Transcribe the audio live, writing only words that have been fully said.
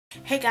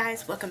Hey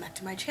guys, welcome back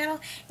to my channel,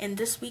 and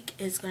this week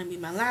is going to be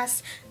my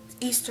last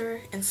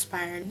Easter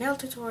inspired nail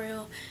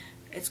tutorial.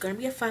 It's going to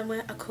be a fun one,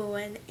 a cool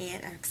one,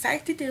 and I'm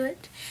excited to do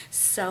it.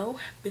 So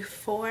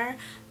before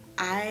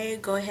I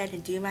go ahead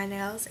and do my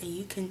nails and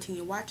you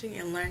continue watching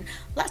and learn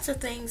lots of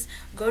things,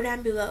 go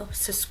down below,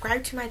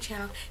 subscribe to my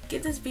channel,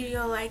 give this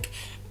video a like,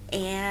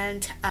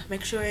 and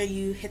make sure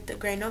you hit the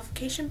gray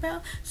notification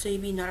bell so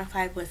you'll be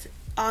notified with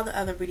all the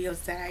other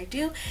videos that I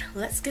do.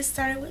 Let's get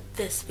started with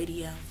this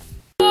video.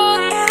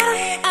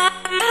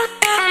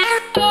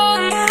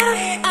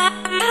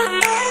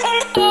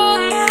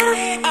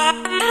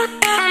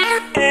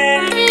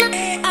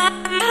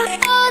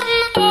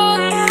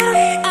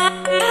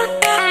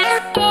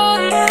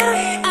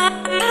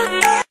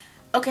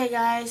 Okay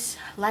guys,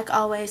 like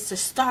always, to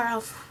start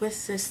off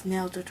with this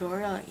nail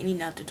tutorial, or any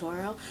nail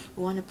tutorial,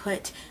 we want to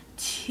put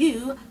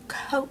 2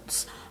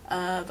 coats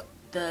of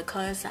the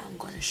colors that I'm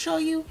going to show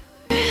you.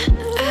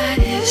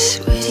 Eyes,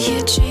 would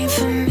you dream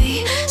for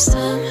me?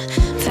 Some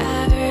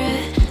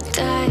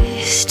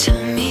paradise.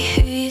 Tell me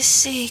who you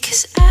see,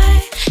 'cause I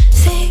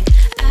think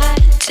I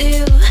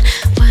do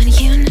want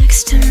you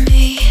next to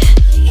me.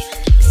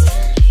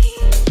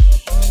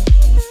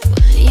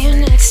 Want you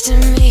next to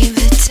me,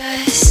 but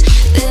does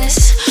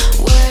this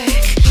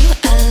work?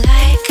 I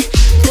like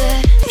the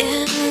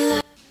in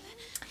love.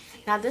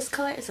 Now this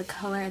color is a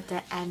color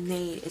that I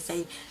made. It's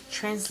a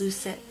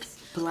translucent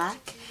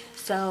black.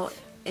 So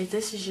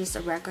this is just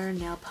a regular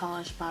nail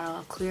polish bottle,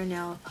 a clear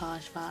nail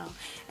polish bottle,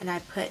 and I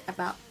put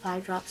about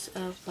 5 drops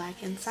of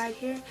black inside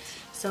here,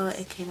 so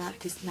it came out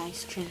this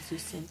nice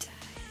translucent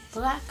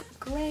black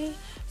gray.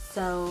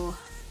 So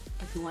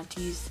if you want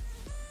to use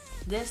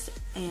this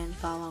and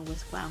follow along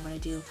with what I'm going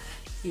to do,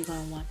 you're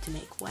going to want to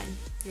make one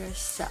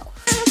yourself.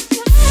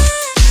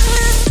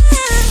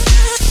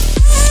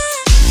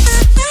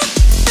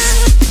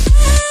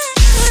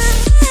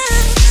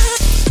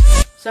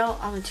 So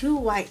on the 2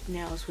 white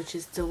nails, which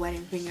is the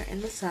wedding finger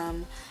and the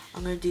thumb,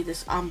 I'm going to do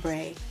this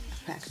ombre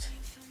effect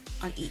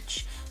on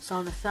each. So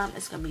on the thumb,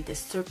 it's going to be this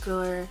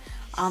circular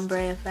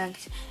ombre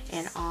effect,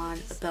 and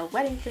on the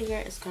wedding finger,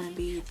 it's going to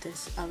be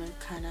this other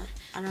kind of,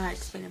 I don't know how to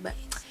explain it, but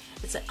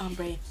it's an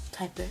ombre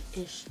type of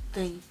ish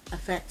thing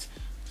effect.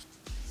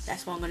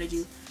 That's what I'm going to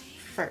do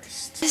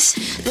first. This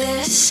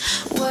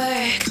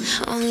work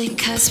only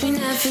 'cause we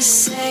never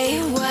say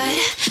what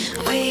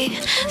we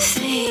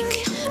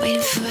think,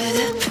 waiting for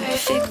the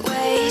perfect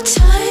way.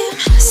 Time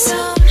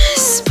zone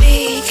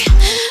speak,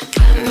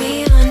 got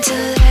me on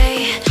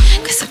delay,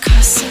 'cause I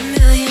cross a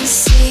million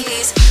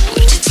seas.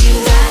 Would you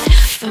do that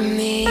for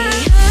me?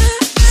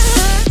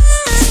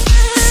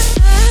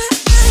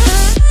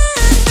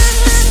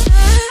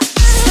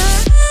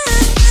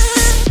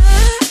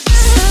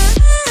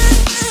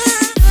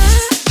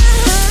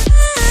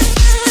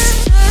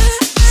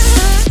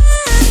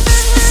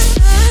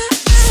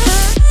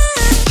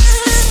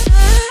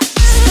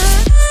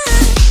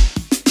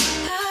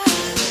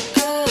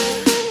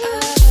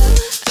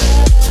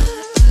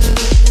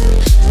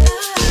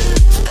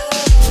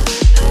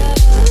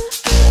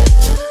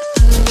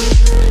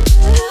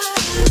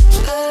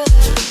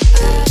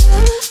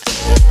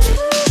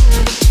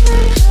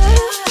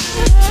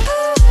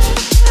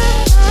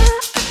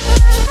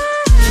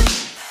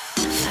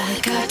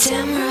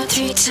 Damn world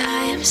 3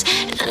 times,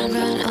 and I'd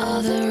run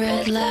all the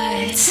red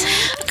lights,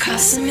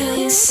 across a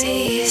million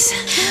seas,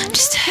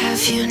 just to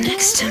have you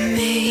next to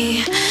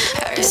me.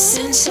 Paris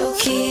and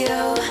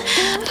Tokyo,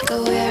 I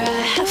go where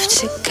I have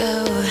to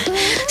go.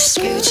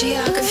 Screw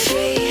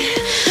geography,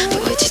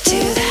 but would you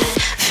do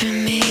that for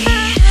me?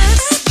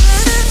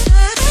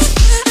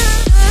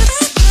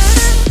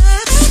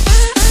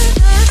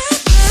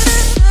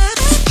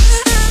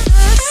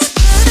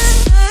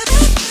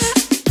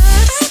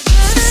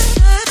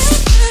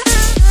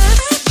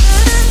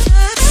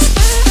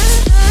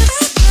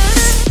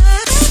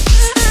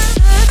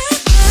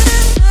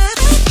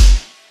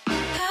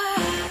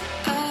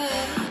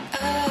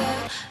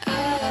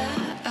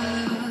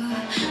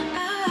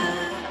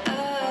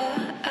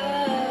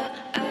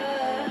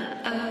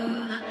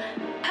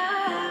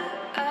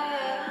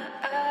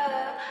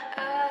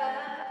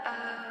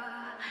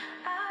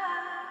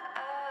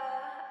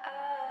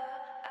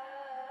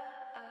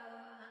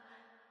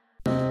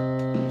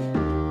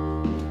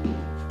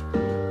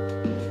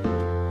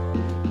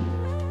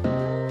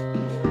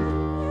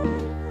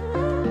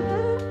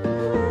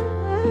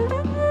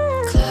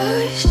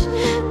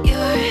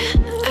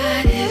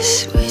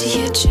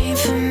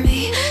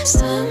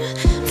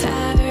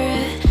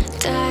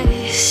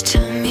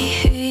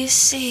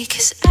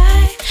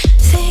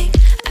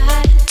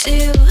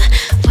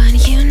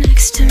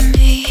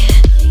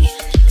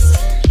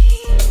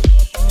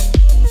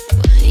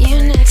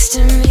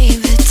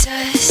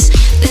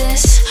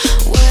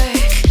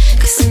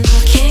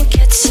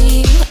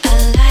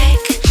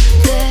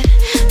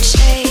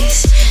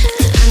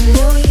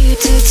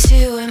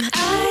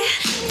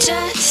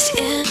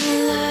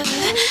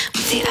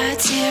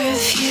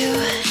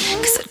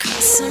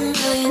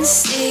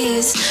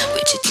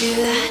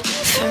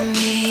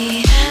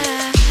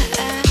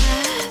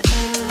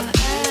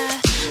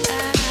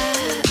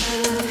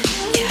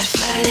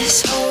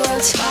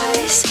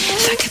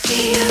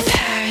 be a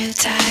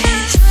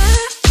paradise.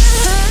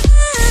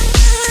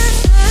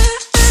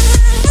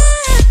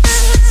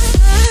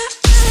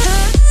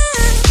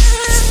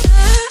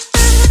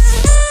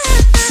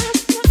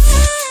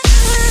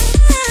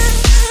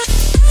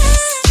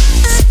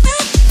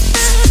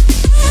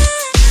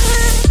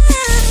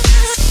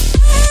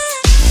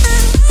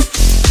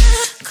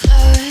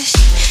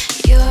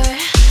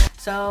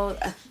 So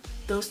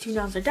those two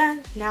nails are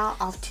done. Now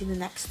off to the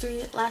next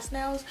three last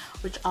nails,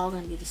 which are all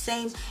going to be the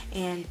same.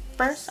 And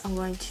first I'm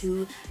going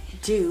to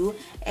do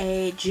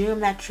a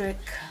geometric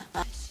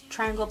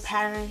triangle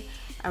pattern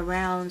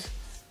around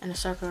in a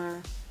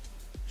circular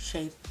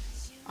shape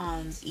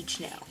on each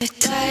nail.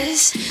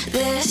 Does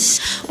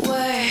this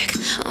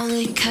work?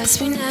 Only 'cause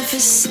we never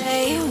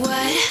say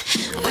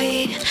what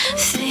we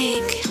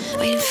think.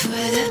 Waiting for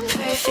the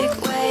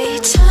perfect way.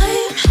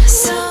 Time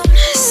zone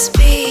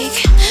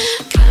speak.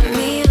 Got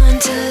me on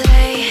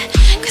delay.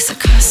 'Cause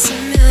across a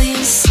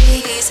million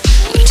seas,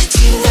 would you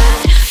do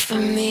that for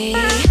me?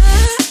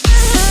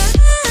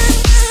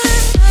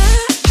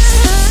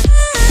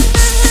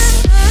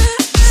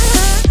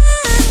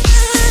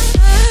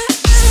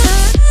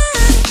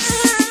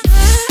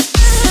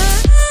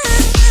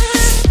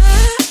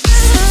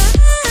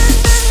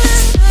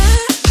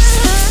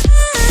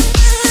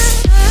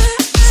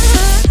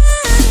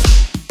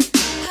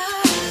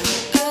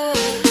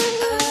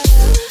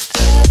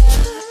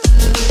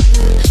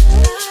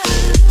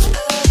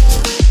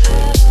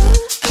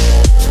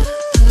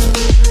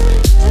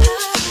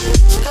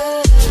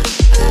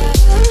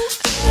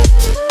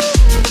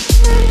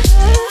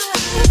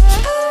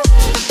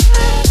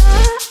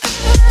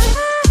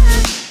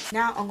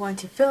 Now I'm going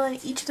to fill in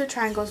each of the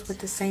triangles with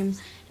the same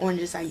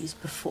oranges I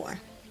used before.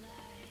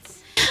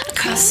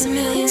 Across a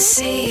million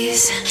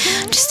seas,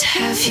 just to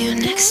have you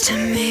next to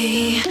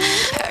me.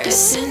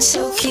 Paris and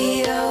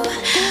Tokyo,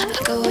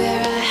 I go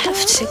where I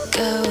have to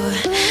go.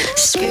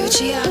 Screw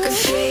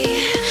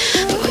geography,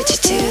 but would you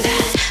do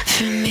that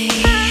for me?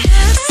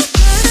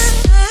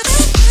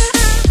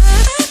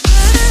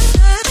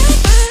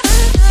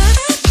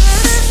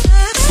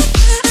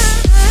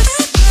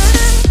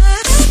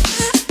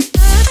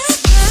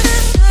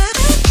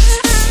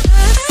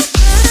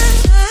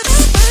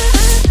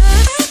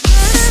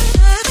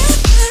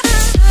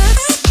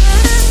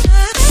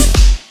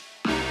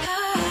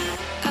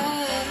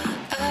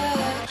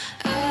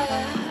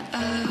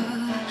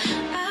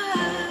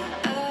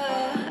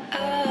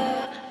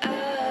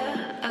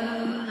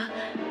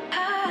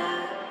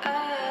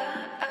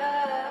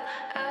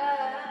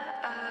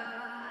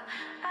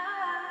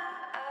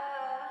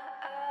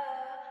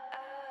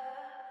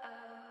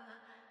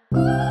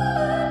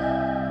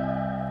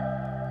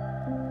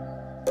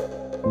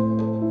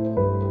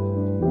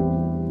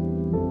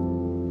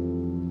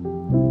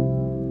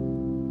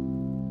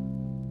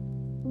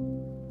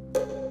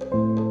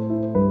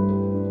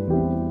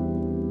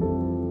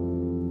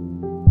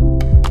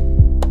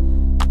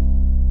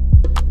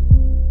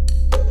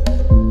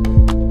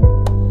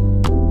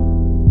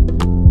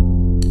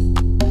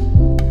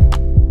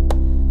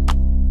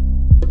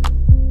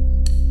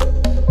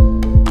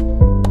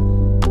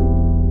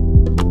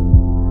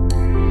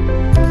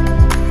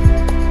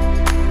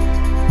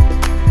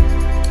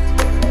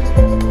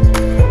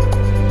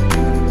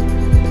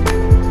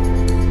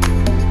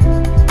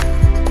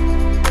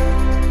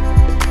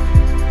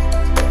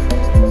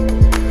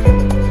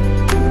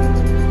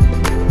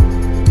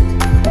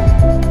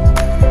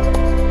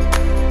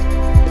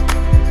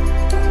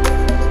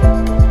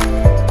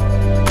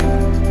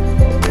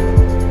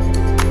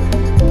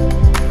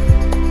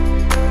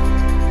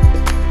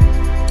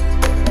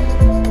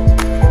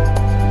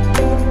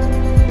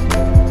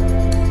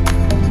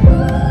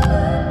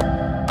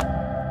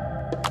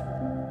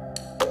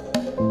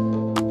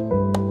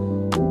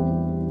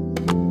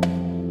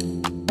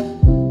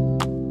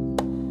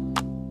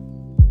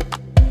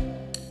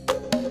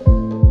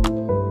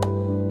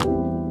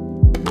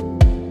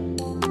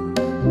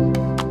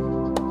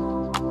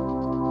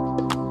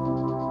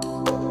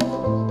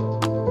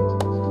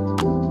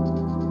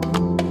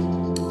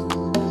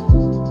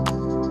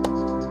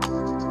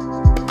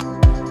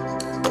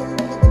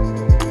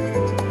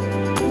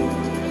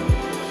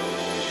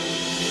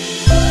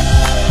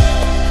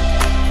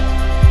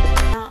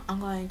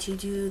 To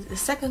do the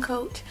second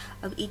coat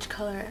of each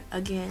color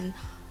again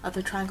of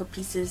the triangle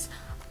pieces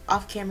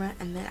off camera,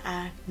 and then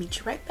I meet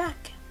you right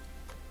back.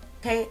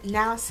 Okay,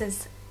 now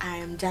since I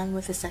am done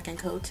with the second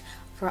coat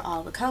for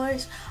all the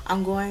colors,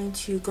 I'm going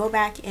to go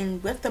back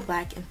in with the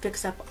black and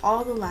fix up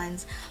all the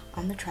lines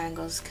on the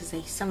triangles because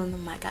some of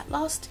them might got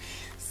lost.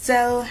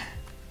 So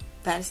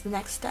that is the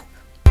next step.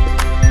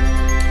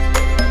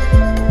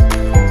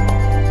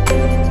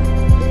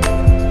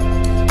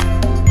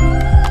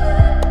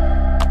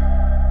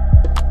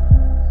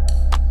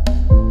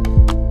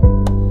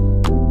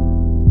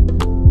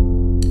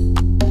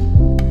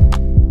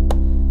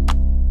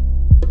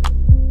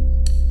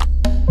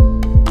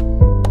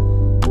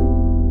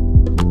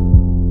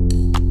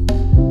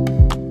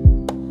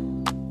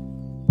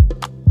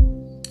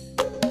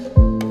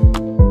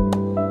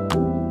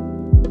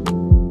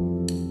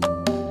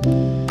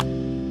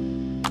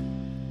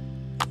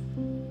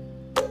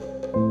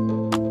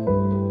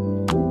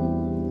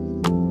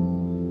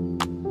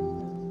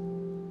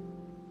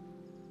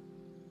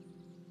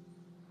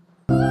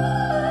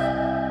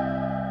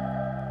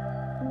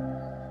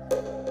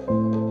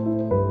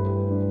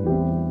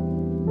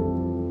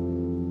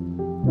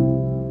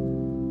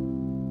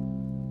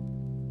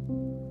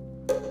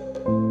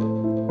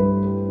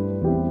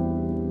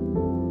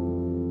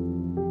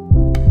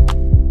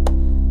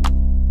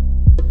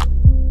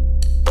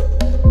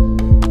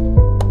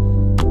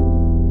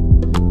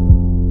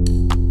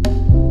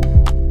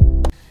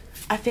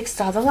 fixed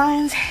all the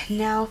lines.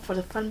 Now for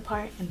the fun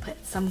part, and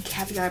put some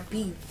caviar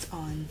beads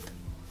on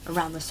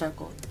around the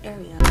circle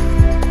area.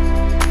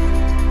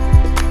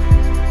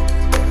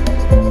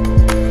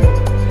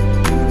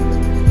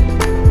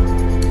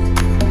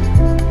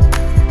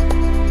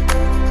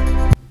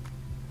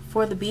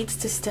 For the beads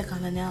to stick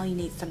on the nail, you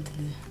need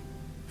something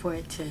for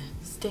it to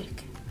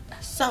stick.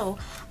 So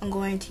I'm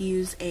going to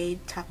use a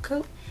top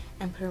coat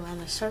and put around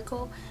the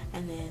circle,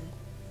 and then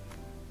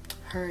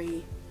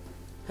hurry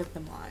put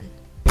them on.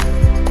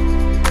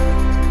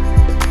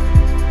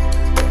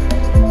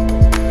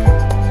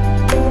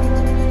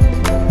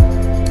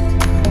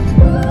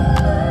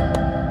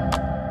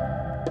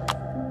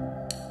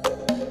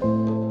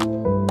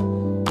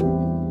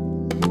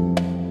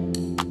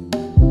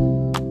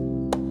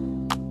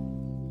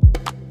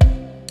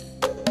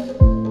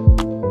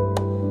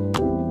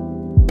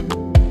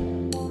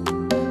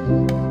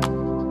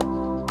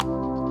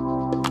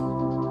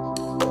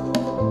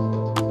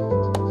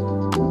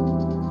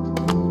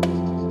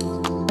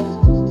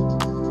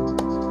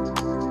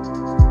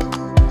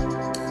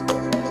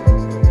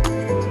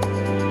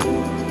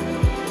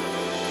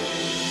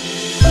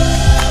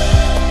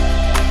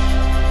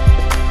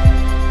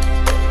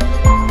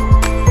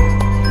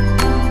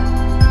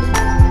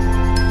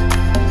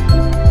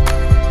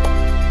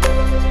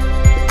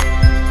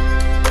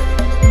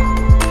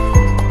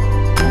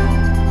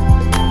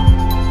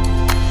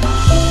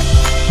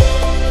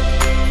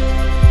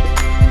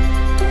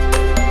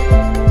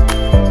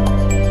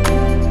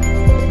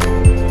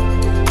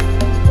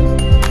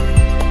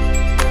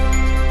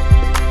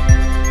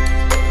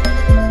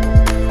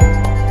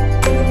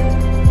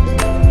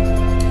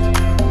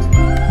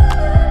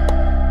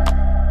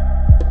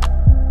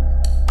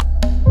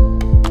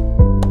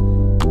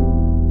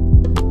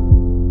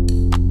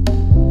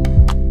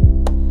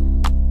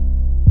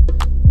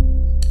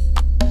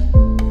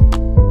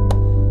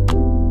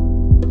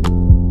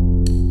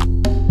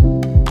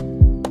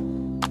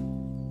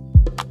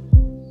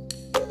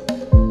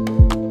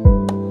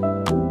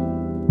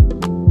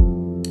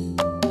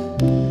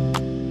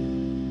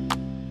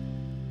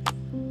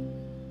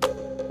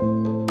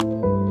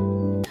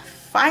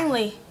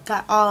 Finally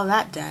got all of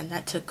that done.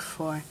 That took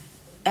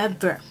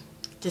forever,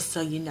 just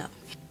so you know.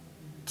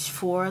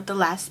 For the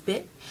last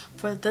bit,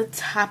 for the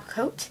top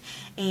coat,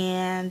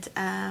 and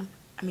I'll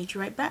meet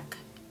you right back.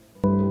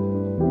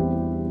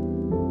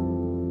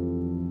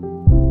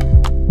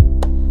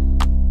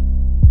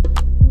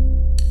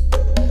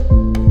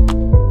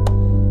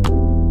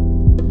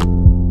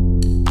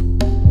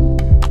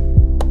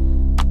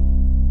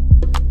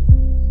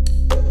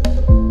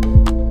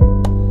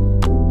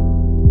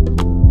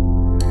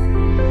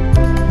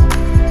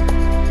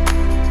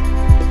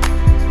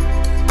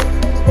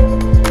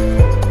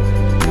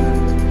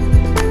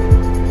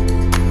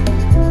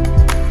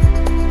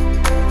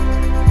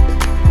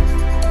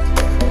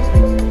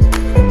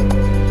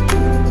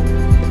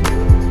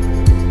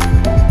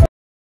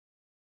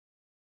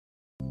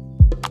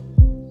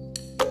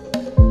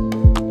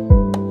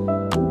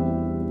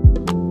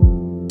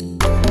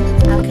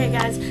 Okay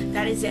guys,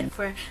 that is it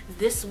for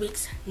this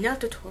week's nail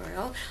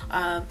tutorial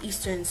of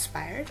Easter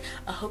inspired.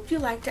 I hope you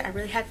liked it. I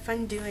really had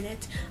fun doing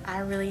it. I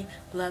really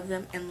love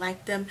them and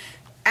like them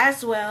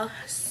as well.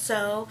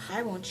 So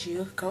I want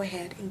you to go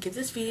ahead and give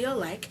this video a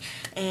like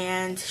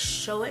and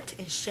show it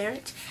and share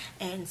it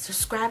and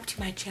subscribe to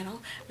my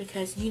channel,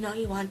 because you know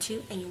you want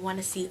to, and you want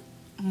to see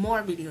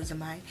more videos of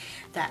mine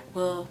that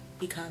will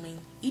be coming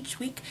each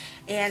week.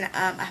 And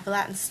I have a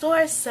lot in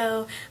store,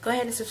 so go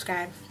ahead and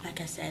subscribe like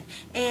I said.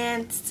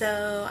 And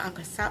so I'm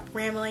gonna stop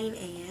rambling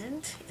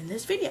and in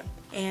this video,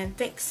 and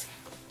thanks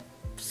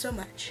so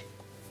much.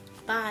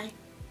 Bye.